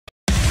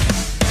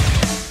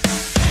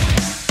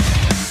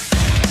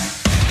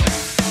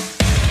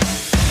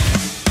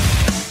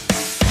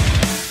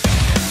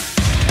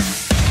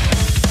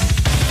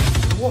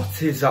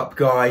What is up,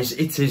 guys?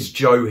 It is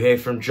Joe here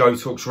from Joe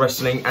Talks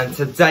Wrestling, and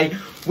today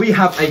we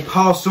have a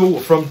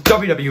parcel from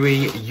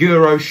WWE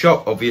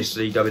Euroshop,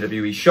 obviously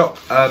WWE Shop,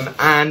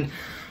 and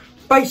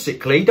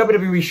basically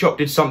WWE Shop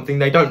did something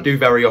they don't do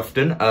very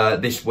often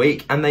this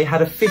week, and they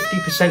had a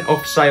 50%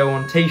 off sale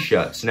on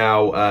t-shirts.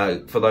 Now,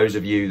 for those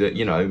of you that,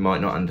 you know,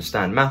 might not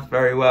understand math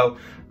very well,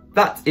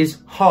 that is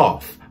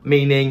half,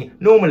 meaning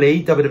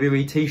normally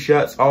WWE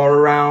t-shirts are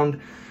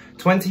around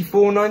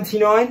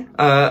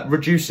 $24.99,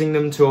 reducing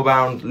them to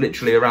around,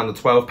 literally around the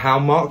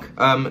 £12 mark.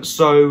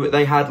 So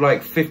they had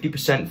like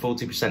 50%,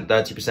 40%,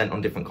 30%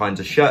 on different kinds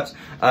of shirts.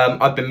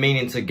 I've been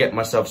meaning to get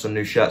myself some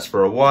new shirts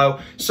for a while,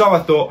 so I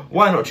thought,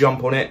 why not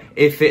jump on it?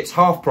 If it's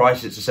half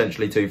price, it's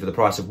essentially two for the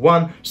price of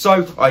one.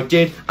 So I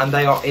did, and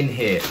they are in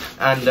here.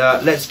 And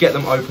let's get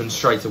them open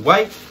straight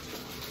away.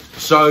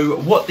 So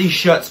what these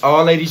shirts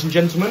are, ladies and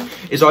gentlemen,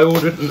 is I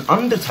ordered an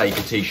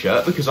Undertaker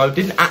t-shirt because I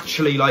didn't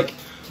actually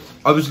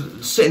I was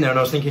sitting there and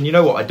I was thinking, you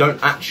know what, I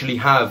don't actually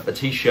have a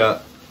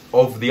t-shirt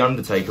of The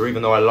Undertaker,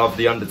 even though I love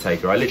The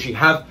Undertaker. I literally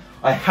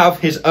have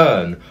his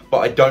urn, but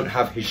I don't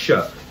have his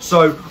shirt.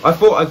 So I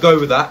thought I'd go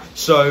with that.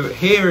 So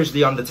here is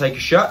the Undertaker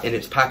shirt in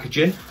its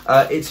packaging.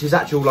 It's his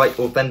actual, like,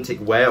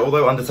 authentic wear,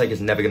 although Undertaker's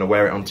never going to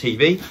wear it on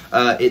TV.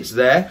 It's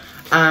there.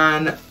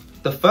 And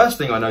the first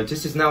thing I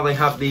noticed is now they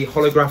have the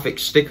holographic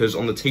stickers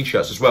on the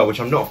t-shirts as well, which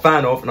I'm not a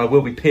fan of, and I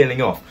will be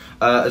peeling off.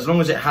 As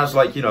long as it has,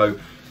 like, you know,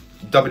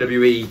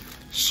 WWE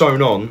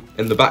sewn on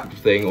in the back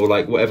thing, or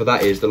like whatever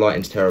that is. The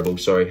lighting's terrible,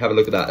 sorry, have a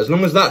look at that. As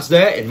long as that's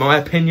there, in my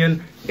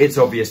opinion, it's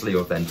obviously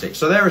authentic.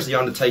 So there is the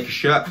Undertaker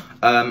shirt,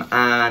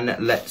 and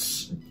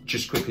let's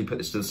just quickly put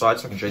this to the side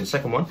so I can show you the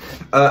second one.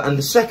 And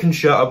the second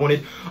shirt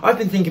I've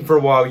been thinking for a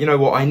while, you know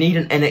what, I need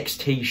an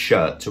NXT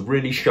shirt to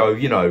really show,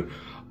 you know,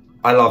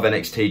 I love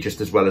NXT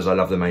just as well as I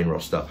love the main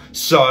roster.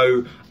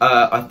 So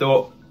I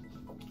thought,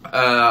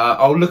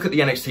 I'll look at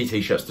the NXT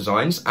t-shirts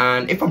designs,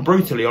 and if I'm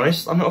brutally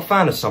honest, I'm not a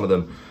fan of some of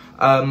them.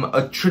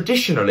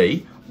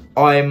 Traditionally,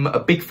 I'm a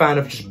big fan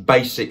of just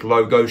basic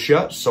logo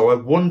shirts, so I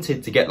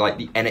wanted to get like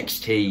the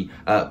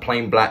NXT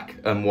plain black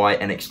and white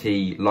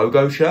NXT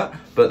logo shirt,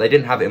 but they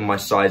didn't have it in my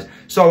size,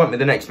 so I went with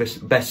the next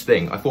best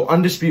thing. I thought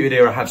Undisputed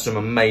Era have some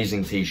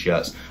amazing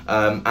t-shirts,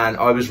 and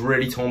I was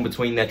really torn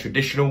between their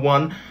traditional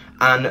one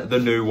and the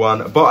new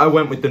one, but I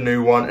went with the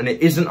new one, and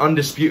it isn't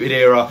Undisputed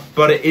Era,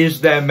 but it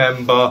is their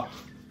member.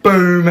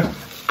 Boom!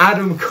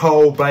 Adam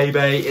Cole,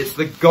 baby. It's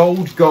the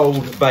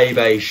gold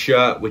baby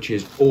shirt, which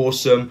is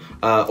awesome.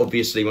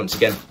 Obviously, once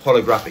again,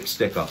 holographic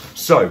sticker.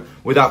 So,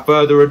 without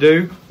further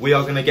ado, we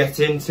are going to get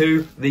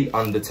into the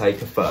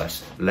Undertaker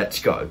first.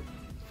 Let's go.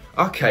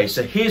 Okay,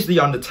 so here's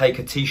the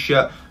Undertaker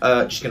t-shirt.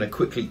 Just going to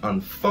quickly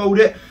unfold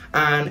it.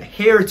 And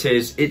here it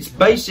is. It's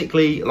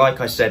basically,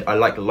 like I said, I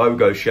like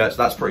logo shirts.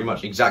 That's pretty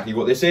much exactly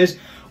what this is.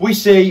 We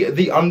see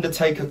the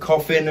Undertaker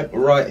coffin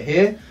right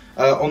here.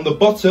 On the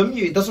bottom,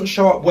 it doesn't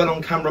show up well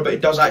on camera, but it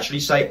does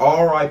actually say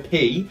RIP.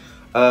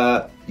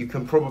 You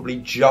can probably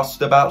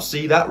just about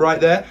see that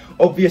right there.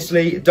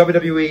 Obviously,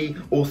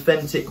 WWE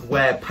authentic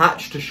wear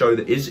patch to show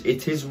that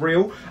it is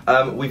real.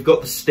 We've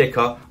got the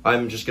sticker.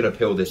 I'm just going to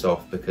peel this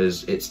off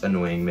because it's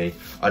annoying me.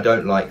 I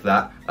don't like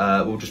that.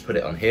 We'll just put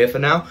it on here for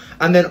now.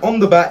 And then on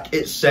the back,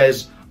 it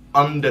says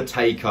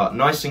Undertaker,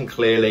 nice and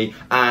clearly.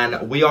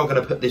 And we are going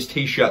to put this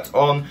t-shirt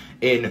on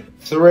in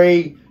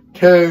 3,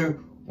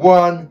 2,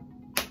 1.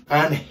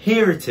 And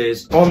here it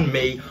is on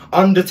me,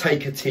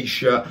 Undertaker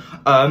t-shirt.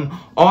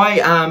 I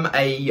am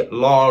a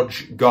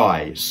large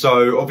guy,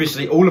 so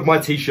obviously all of my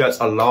t-shirts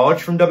are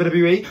large from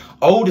WWE.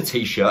 Older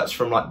t-shirts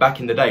from like back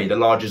in the day, the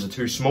larges are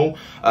too small,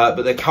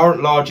 but the current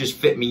larges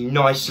fit me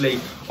nicely.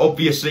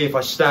 Obviously, if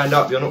I stand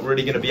up, you're not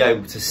really going to be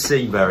able to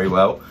see very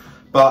well,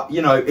 but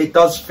you know, it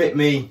does fit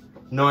me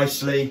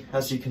nicely,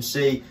 as you can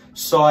see.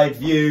 Side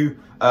view,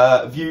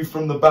 view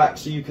from the back,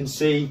 so you can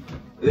see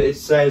that it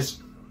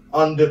says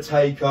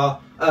Undertaker.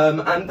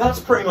 And that's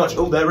pretty much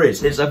all there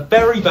is. It's a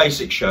very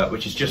basic shirt,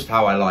 which is just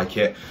how I like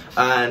it.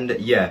 And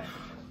yeah,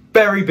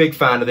 very big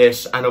fan of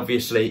this. And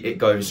obviously it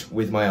goes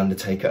with my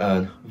Undertaker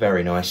urn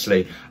very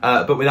nicely.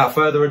 But without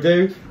further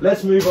ado,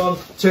 let's move on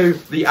to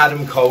the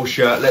Adam Cole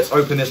shirt. Let's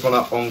open this one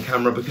up on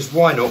camera because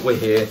why not? We're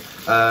here.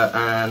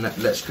 And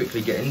let's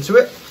quickly get into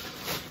it.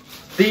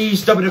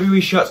 These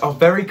WWE shirts are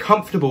very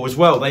comfortable as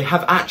well. They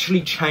have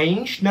actually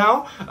changed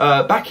now.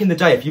 Back in the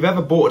day, if you've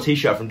ever bought a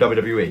t-shirt from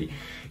WWE,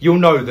 you'll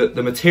know that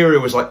the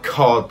material is like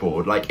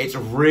cardboard. Like, it's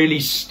really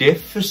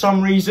stiff for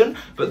some reason,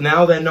 but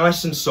now they're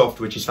nice and soft,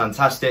 which is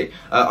fantastic.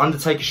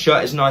 Undertaker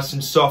shirt is nice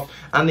and soft,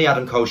 and the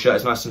Adam Cole shirt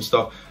is nice and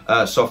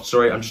soft.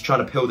 Sorry, I'm just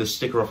trying to peel this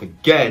sticker off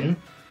again.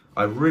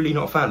 I'm really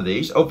not a fan of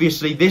these.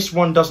 Obviously, this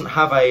one doesn't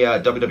have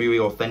a WWE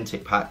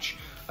authentic patch.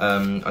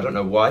 I don't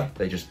know why,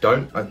 they just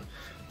don't.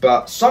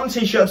 But some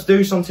t-shirts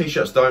do, some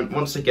t-shirts don't.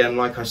 Once again,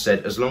 like I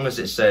said, as long as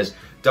it says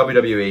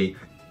WWE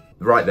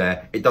right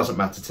there, it doesn't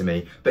matter to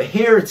me. But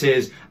here it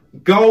is,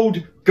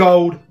 gold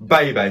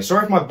baby.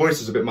 Sorry if my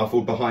voice is a bit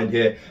muffled behind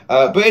here,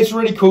 but it's a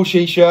really cool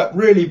t-shirt,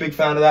 really big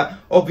fan of that.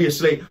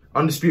 Obviously,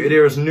 Undisputed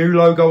Era's new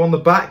logo on the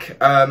back,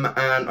 and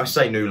I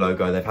say new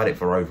logo, they've had it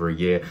for over a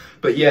year.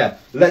 But yeah,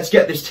 let's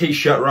get this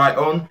t-shirt right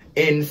on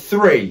in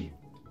 3,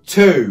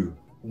 2,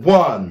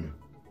 1.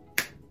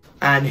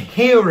 And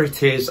here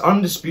it is,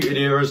 Undisputed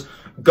Era's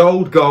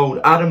gold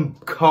Adam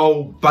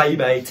Cole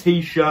baby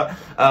t-shirt.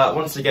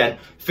 Once again,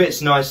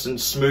 fits nice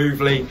and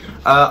smoothly.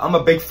 I'm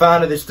a big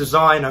fan of this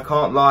design, I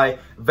can't lie.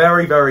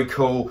 Very, very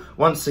cool.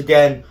 Once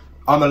again,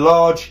 I'm a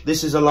large,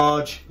 this is a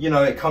large, you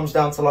know, it comes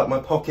down to like my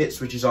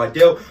pockets, which is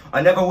ideal.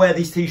 I never wear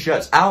these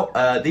t-shirts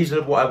out, these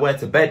are what I wear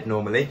to bed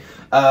normally.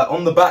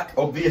 On the back,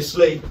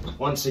 obviously,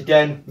 once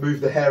again,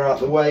 move the hair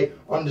out the way,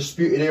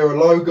 Undisputed Era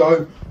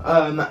logo,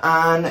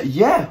 and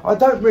yeah, I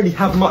don't really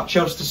have much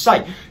else to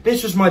say.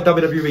 This was my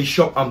WWE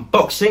shop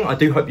unboxing. I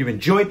do hope you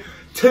enjoyed.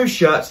 2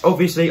 shirts,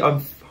 obviously,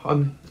 I'm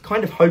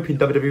kind of hoping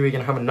WWE are going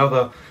to have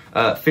another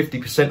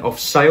 50% off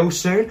sale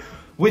soon.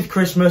 With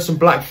Christmas and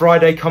Black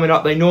Friday coming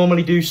up, they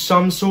normally do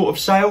some sort of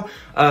sale,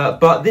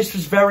 but this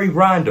was very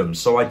random,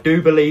 so I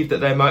do believe that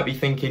they might be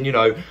thinking, you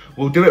know,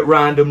 we'll do it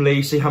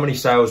randomly, see how many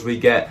sales we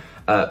get.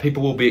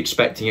 People will be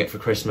expecting it for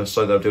Christmas,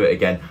 so they'll do it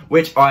again,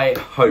 which I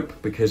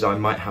hope, because I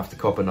might have to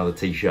cop another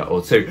t-shirt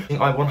or 2.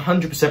 I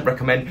 100%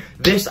 recommend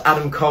this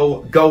Adam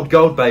Cole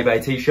gold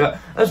baby t-shirt,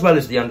 as well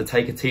as the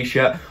Undertaker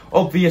t-shirt.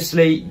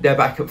 Obviously, they're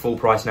back at full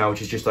price now,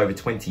 which is just over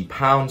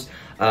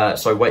 £20.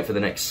 So wait for the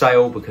next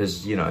sale,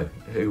 because, you know,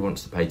 who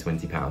wants to pay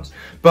 £20?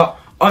 But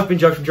I've been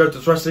Joe from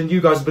JoeTalksWrestling.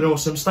 You guys have been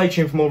awesome. Stay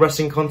tuned for more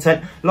wrestling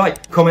content.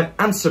 Like, comment,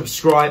 and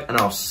subscribe, and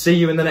I'll see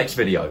you in the next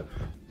video.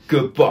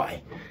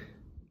 Goodbye.